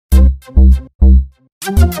Make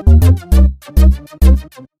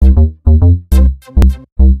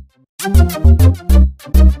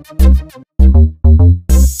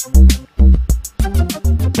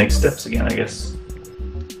steps again, I guess.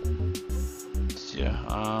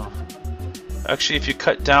 Yeah. Actually, if you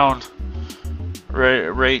cut down,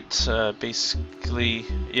 basically,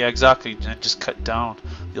 yeah, exactly. Just cut down.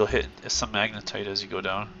 You'll hit some magnetite as you go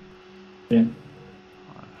down. Yeah.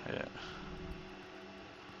 Yeah.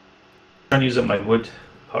 Trying to use up my wood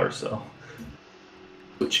power cell.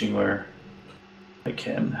 Switching where I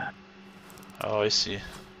can. Oh, I see.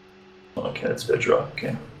 Okay, that's bedrock.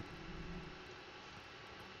 Okay.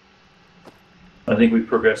 I think we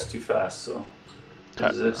progressed too fast, so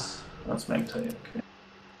what is this? That's magnetite, okay.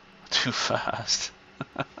 Too fast.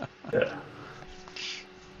 Yeah.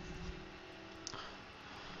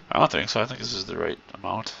 I don't think so. I think this is the right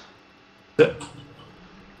amount. Yeah.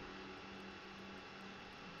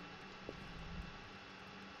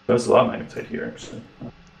 There's a lot of magnetite here, actually.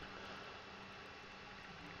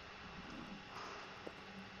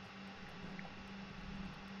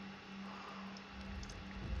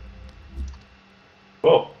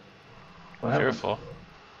 Whoa. What happened? Careful.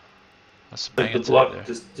 That's Like the magnetite block there.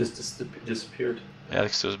 just disappeared. Yeah,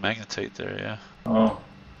 because there was magnetite there, yeah. Oh.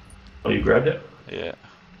 Oh, you grabbed it? Yeah.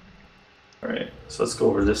 Alright, so let's go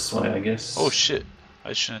over this way, I guess. Oh shit.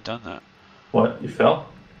 I shouldn't have done that. What? You fell?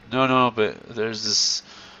 No, but there's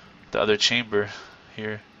the other chamber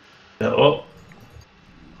here. Yeah, oh.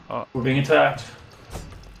 Oh. We're being attacked.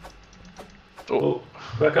 Oh. Oh.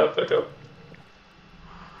 Back up, back up.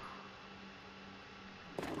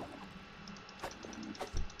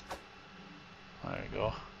 There you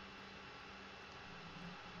go.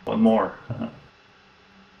 One more.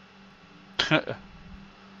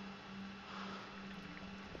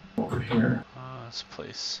 Over here. This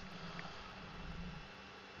place.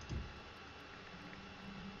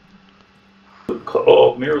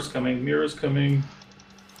 Oh, mirror's coming, mirror's coming.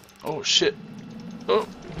 Oh shit. Oh,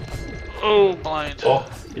 blind. Oh,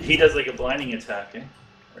 he does like a blinding attack, eh?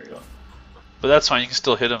 There you go. But that's fine, you can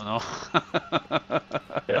still hit him though.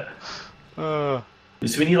 Yeah.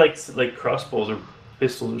 So we need like crossbows or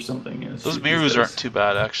pistols or something. Yeah, those mirrors aren't too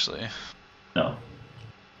bad actually. No.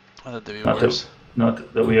 I thought they'd be worse.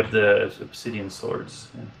 Not that we have the obsidian swords.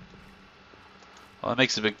 Yeah. Well, that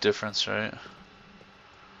makes a big difference, right?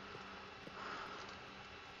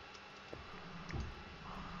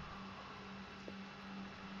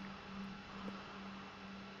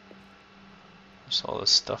 There's all this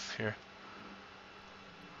stuff here.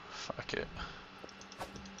 Fuck it.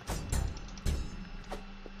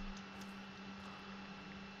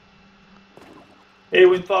 Hey,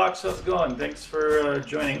 Windfox, how's it going? Thanks for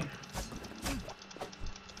joining.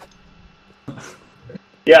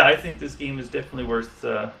 Yeah, I think this game is definitely worth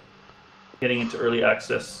getting into early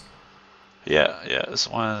access. Yeah, it's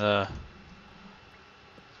one of the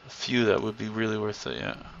few that would be really worth it,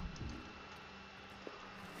 yeah.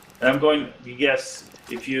 And I'm going to guess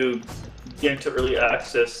if you get into early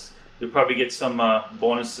access, you'll probably get some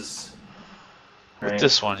bonuses. With right?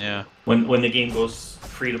 this one, yeah. When the game goes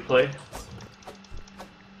free to play.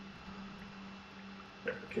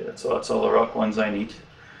 Okay, that's all the rock ones I need.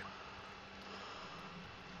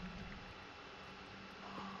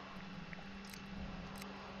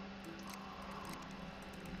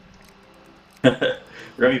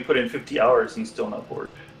 Remy put in 50 hours and still not bored.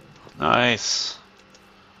 Nice.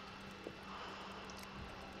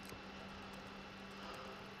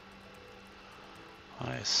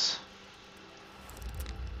 Nice.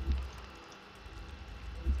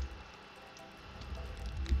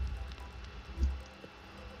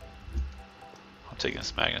 I'm taking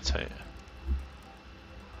this magnetite.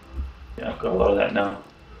 Yeah, I've got a lot of that now.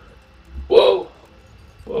 Whoa!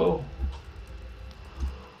 Whoa!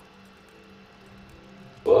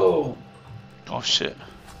 Whoa! Oh shit.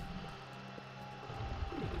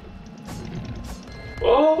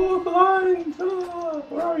 Oh, blind! Ah,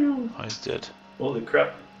 where are you? Oh, he's dead. Holy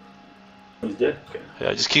crap. He's dead? Okay.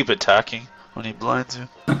 Yeah, just keep attacking when he blinds you.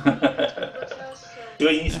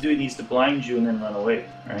 What he needs to do, he needs to blind you and then run away,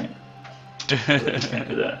 right? So you can't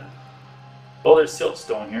do that. Oh, there's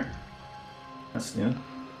siltstone here. That's new.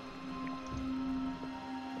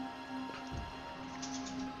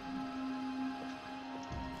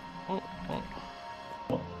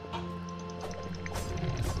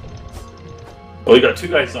 Oh, you got two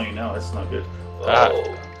guys on you now. That's not good.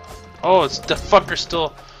 Oh, Oh, it's the fucker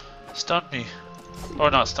still stunned me. Or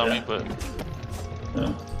not stunned Yeah. me, but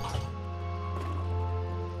yeah.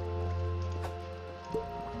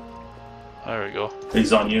 there we go.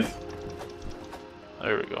 He's on you.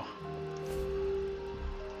 There we go.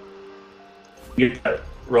 get that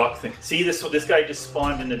rock thing. See, this guy just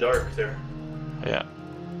spawned in the dark there. Yeah.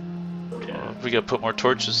 Yeah. We gotta put more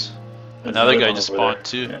torches. There's Another another guy one just over spawned there.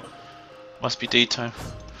 too. Yeah. Must be daytime.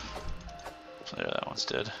 So there, that one's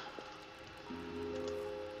dead.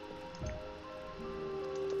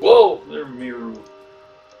 Whoa! There, Miru.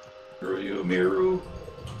 Where are you, Miru?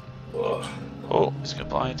 Whoa. Oh, he's got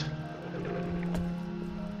blind.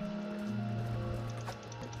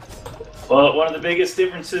 Well, one of the biggest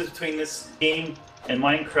differences between this game and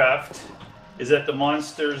Minecraft is that the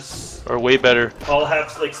monsters Or way better. all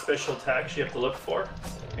have like special attacks you have to look for,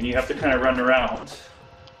 and you have to kind of run around.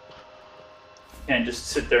 You can't just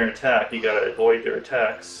sit there and attack. You gotta avoid their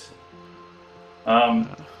attacks.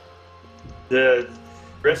 The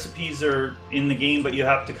recipes are in the game, but you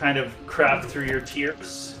have to kind of craft through your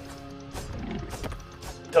tiers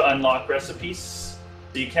to unlock recipes.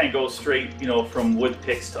 So you can't go straight, you know, from wood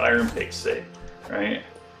picks to iron picks, say, right?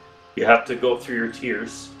 You have to go through your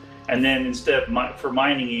tiers. And then instead of for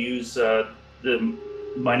mining, you use the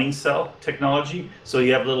mining cell technology. So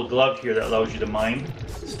you have a little glove here that allows you to mine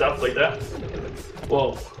stuff like that.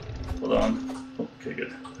 Whoa, hold on. Okay,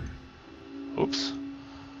 good. Oops.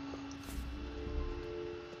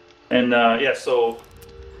 And yeah, so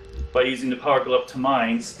by using the power glove to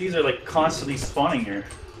mine, these are like constantly spawning here.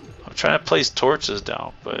 I'm trying to place torches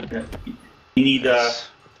down, but Yeah.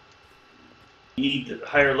 You need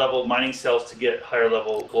higher level mining cells to get higher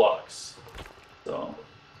level blocks. So,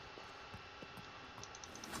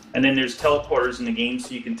 and then there's teleporters in the game,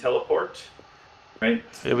 so you can teleport, right?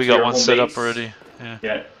 yeah, we to got your one home set up base. already. Yeah.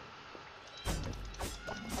 Yeah.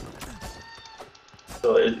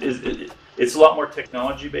 So it's a lot more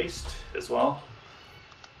technology based as well.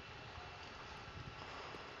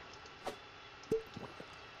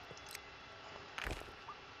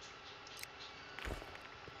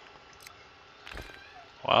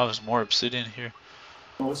 Wow, there's more obsidian here.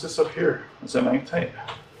 Oh, what's this up here? Is that magnetite?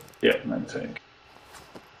 Yeah, magnetite.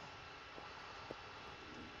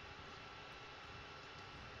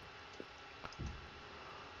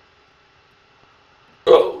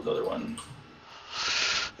 Oh, another one.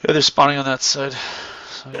 Yeah, they're spawning on that side.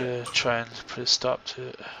 So I'm gonna try and put a stop to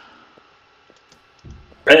it.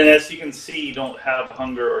 And as you can see, you don't have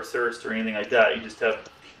hunger or thirst or anything like that. You just have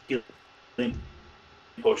healing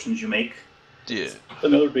potions you make. Yeah.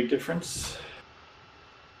 Another big difference.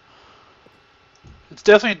 It's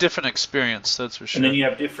definitely a different experience, that's for sure. And then you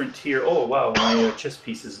have different tier. Oh wow, my chest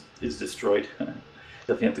piece is destroyed.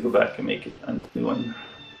 Definitely have to go back and make it a new one.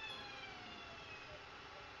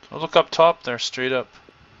 Oh, look up top there, straight up.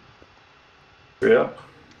 Straight up.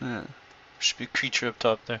 Yeah. There should be a creature up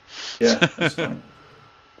top there. Yeah, that's fine.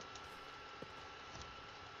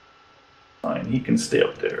 Fine, he can stay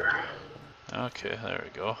up there. Okay, there we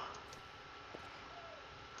go.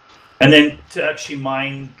 And then to actually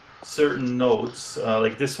mine certain nodes,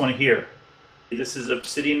 like this one here, this is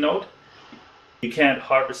obsidian node. You can't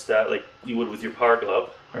harvest that like you would with your power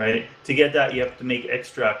glove, right? To get that, you have to make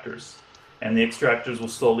extractors, and the extractors will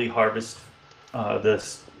slowly harvest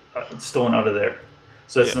this stone out of there.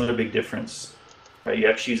 So that's another big difference, right? You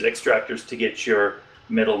actually use extractors to get your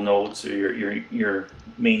metal nodes or your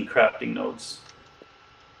main crafting nodes.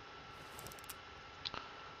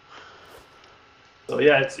 So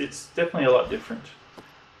yeah, it's definitely a lot different.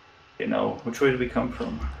 You know, which way did we come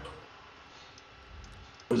from?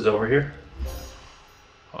 Was it over here?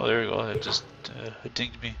 Oh, there we go. It just it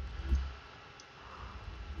dinged me.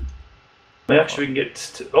 We actually can get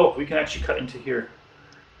to. Oh, we can actually cut into here.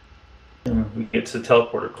 We can get to the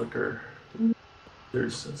teleporter quicker.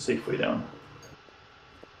 There's a safe way down.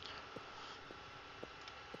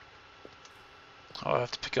 Oh, I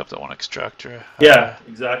have to pick up that one extractor. Yeah,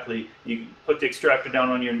 exactly. You put the extractor down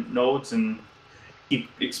on your nodes and keep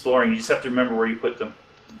exploring. You just have to remember where you put them.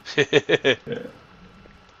 Yeah.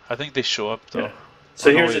 I think they show up though. Yeah. So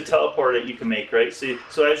Oh, no, here's a wait. teleporter that you can make, right?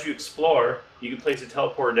 So as you explore, you can place a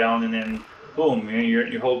teleporter down, and then boom, you're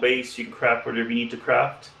in your whole base. You can craft whatever you need to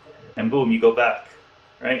craft, and boom, you go back,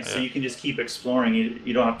 right? So Yeah. you can just keep exploring.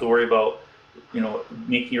 You don't have to worry about, you know,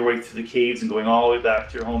 making your way through the caves and going all the way back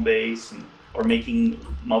to your home base, or making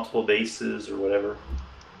multiple bases or whatever.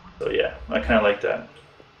 So yeah, I kind of like that.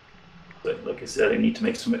 But like I said, I need to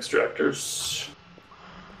make some extractors.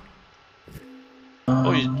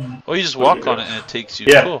 Oh, you just walk on it and it takes you.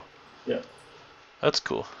 Yeah. Cool. Yeah. That's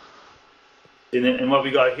cool. And what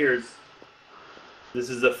we got here is, this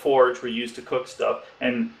is the forge we use to cook stuff,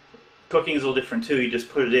 and cooking is a little different too. You just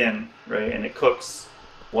put it in, right, and it cooks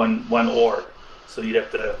one ore. So you'd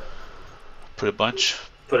have to Put a bunch.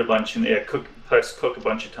 put a bunch in there, press cook a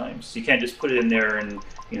bunch of times. You can't just put it in there and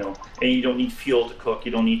and you don't need fuel to cook.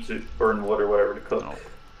 You don't need to burn wood or whatever to cook. No,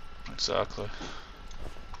 exactly.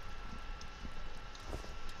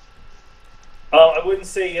 I wouldn't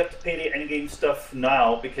say you have to pay the endgame stuff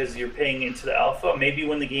now because you're paying into the alpha. Maybe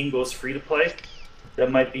when the game goes free to play,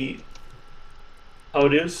 that might be how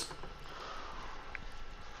it is.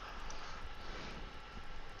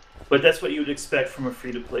 But that's what you would expect from a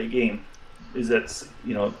free to play game, is that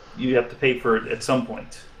you have to pay for it at some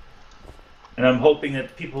point. And I'm hoping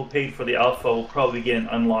that people who paid for the alpha will probably get an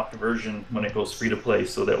unlocked version when it goes free to play,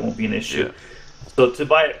 so that won't be an issue. Yeah. So to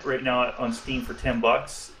buy it right now on Steam for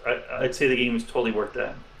 $10, I'd say the game is totally worth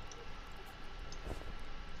that.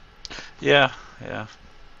 Yeah.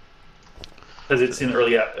 Because it's in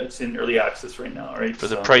early access right now, right? For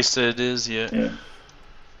the price that it is, Yeah.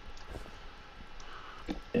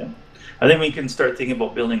 I think we can start thinking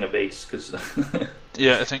about building a base because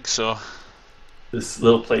yeah, I think so. This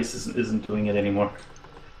little place isn't doing it anymore.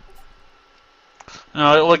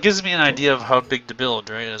 No, well, it gives me an idea of how big to build,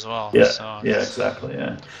 right, as well. Yeah, so. Yeah, exactly,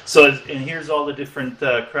 yeah. So, and here's all the different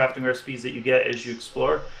crafting recipes that you get as you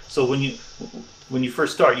explore. So when you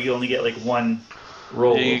first start, you only get like one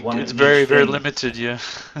roll. It's very limited, yeah.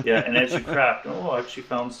 Yeah, and as you craft, I actually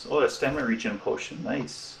found a stamina regen potion,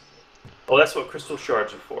 nice. Oh, that's what crystal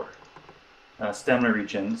shards are for. Stamina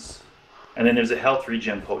regens. And then there's a health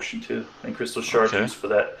regen potion too, and crystal shards used for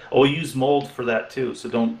that. Oh, we use mold for that too, so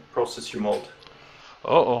don't process your mold.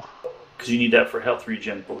 Uh-oh. Because you need that for health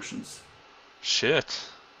regen potions. Shit.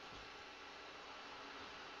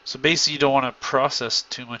 So basically you don't want to process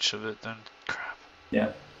too much of it then. Crap.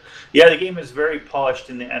 Yeah. Yeah, the game is very polished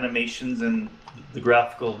in the animations and the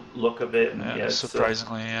graphical look of it. And yeah,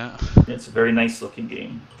 surprisingly, yeah. It's a very nice looking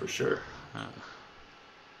game, for sure.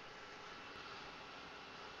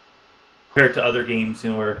 Compared to other games,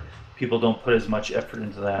 where people don't put as much effort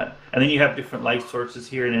into that. And then you have different light sources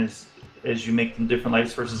here, and as you make them different light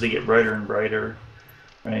sources, they get brighter and brighter,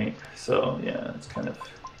 right? So yeah, it's kind of.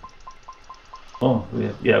 Oh, we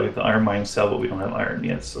have the iron mining cell, but we don't have iron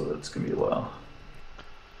yet, so that's gonna be a while.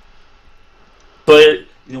 But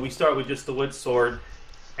we start with just the wood sword,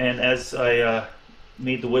 and as I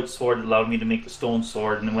made the wood sword, it allowed me to make the stone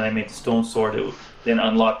sword, and when I made the stone sword, it then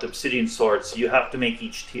unlocked the obsidian sword. So you have to make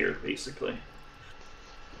each tier basically,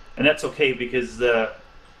 and that's okay because the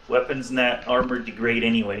weapons and that armor degrade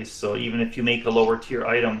anyways. So even if you make a lower tier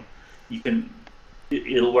item,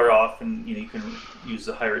 it'll wear off, and you can use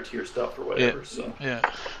the higher tier stuff or whatever. Yeah, so yeah,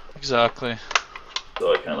 exactly.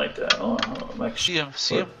 So I kind of like that. I'm actually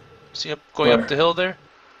see him going up the hill there.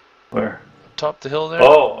 Where? Top the hill there.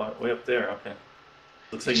 Oh, way up there. Okay.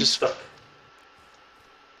 Looks like he's stuck.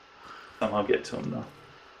 Somehow get to him now.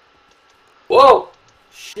 Whoa!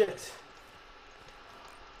 Shit.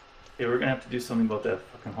 Okay, we're gonna have to do something about that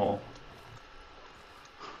fucking hole.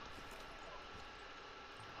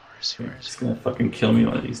 Where is he? It's gonna fucking kill me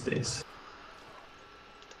one of these days.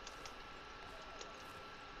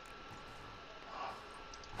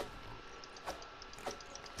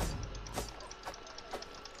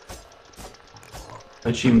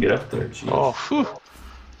 How'd she even get up there? Jeez. Oh, phew.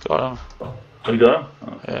 Got him. Oh, you got him?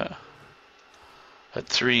 Oh, okay. Yeah. Had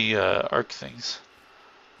 3 arc things.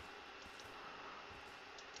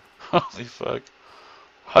 Holy fuck.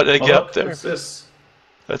 How did I get up there? What's this?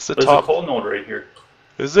 That's the There's top. a coal node right here.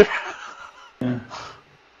 Is there? Yeah.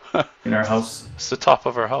 In our house. It's the top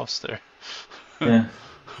of our house there. Yeah.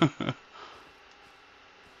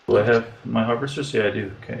 Do I have my harvesters? Yeah, I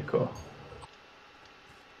do. Okay, cool.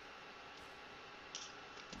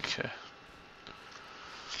 Okay.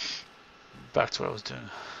 Back to what I was doing.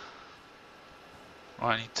 Oh,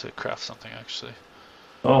 I need to craft something actually.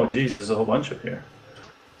 Oh, geez, there's a whole bunch up here.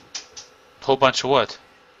 Whole bunch of what?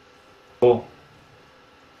 Cool.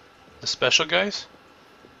 The special guys?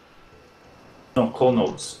 No, coal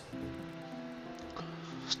nodes.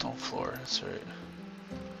 Stone floor, that's right.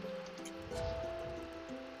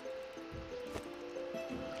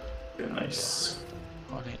 Yeah, nice.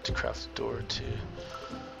 Oh, I need to craft a door too.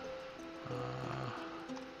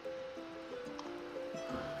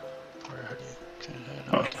 Where do you?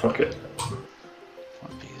 Oh, fuck it.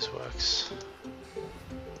 One beeswax.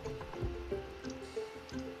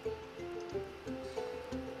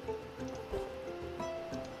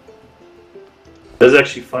 That's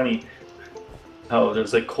actually funny how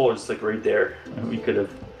there's like coal just like right there, and we could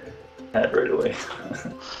have had right away.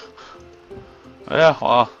 Yeah,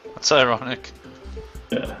 well, that's ironic.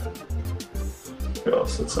 Yeah. What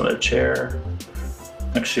else? That's another chair.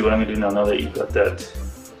 Actually, what I'm gonna do now that you've got that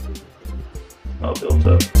all built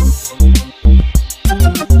up.